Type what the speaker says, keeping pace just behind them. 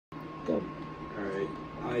Good. Alright.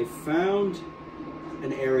 I found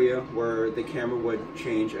an area where the camera would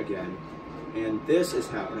change again. And this is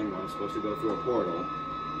happening when I'm supposed to go through a portal.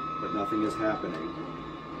 But nothing is happening.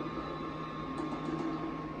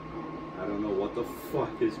 I don't know what the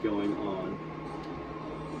fuck is going on.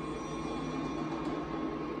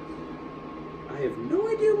 I have no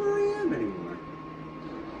idea where I am anymore.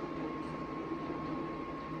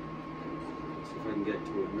 Let's see if I can get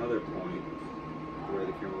to another point where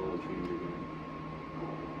the camera will change again.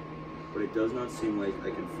 But it does not seem like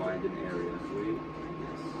I can find an area. Wait.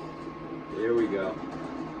 There we go.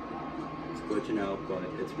 It's glitching out, but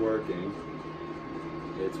it's working.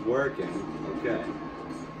 It's working. Okay.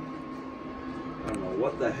 I don't know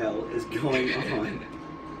what the hell is going on.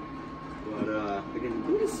 But, again,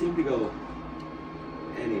 it doesn't seem to go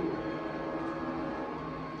anywhere.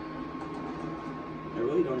 I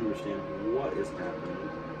really don't understand what is happening.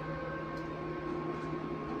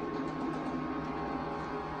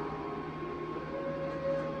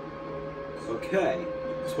 Okay,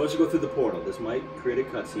 I'm supposed to go through the portal. This might create a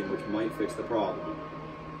cutscene which might fix the problem.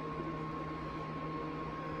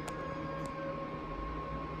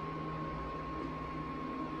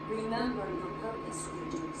 Remember your purpose,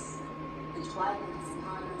 Regis. The twilight is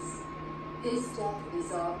upon us. His death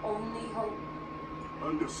is our only hope.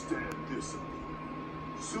 Understand this,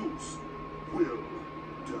 Athena. Zeus will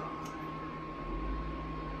die.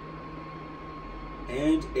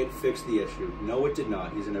 And it fixed the issue. No, it did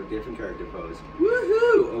not. He's in a different character pose.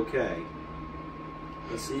 Woohoo! Okay.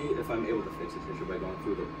 Let's see if I'm able to fix this issue by going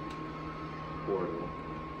through the portal.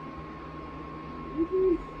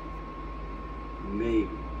 Maybe.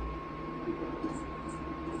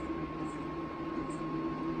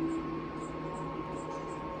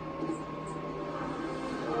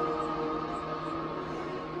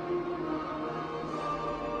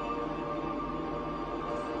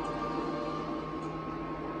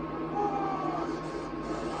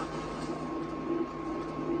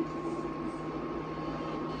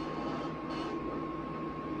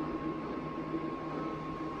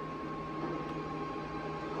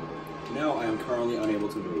 Now I am currently unable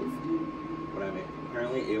to move, but I'm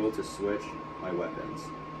apparently able to switch my weapons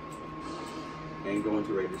and go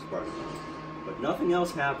into Raider's party. But nothing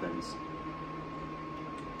else happens.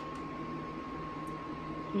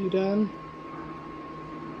 You done?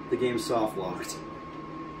 The game's soft locked.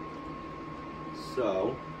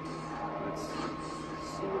 So, let's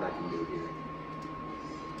see what I can do here.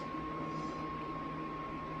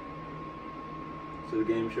 So the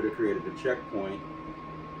game should have created a checkpoint.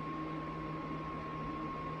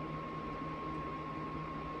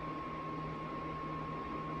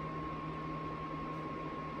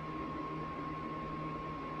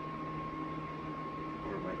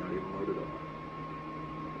 Or it might not even load at all.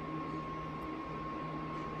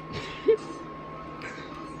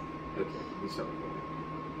 Okay, let me start recording.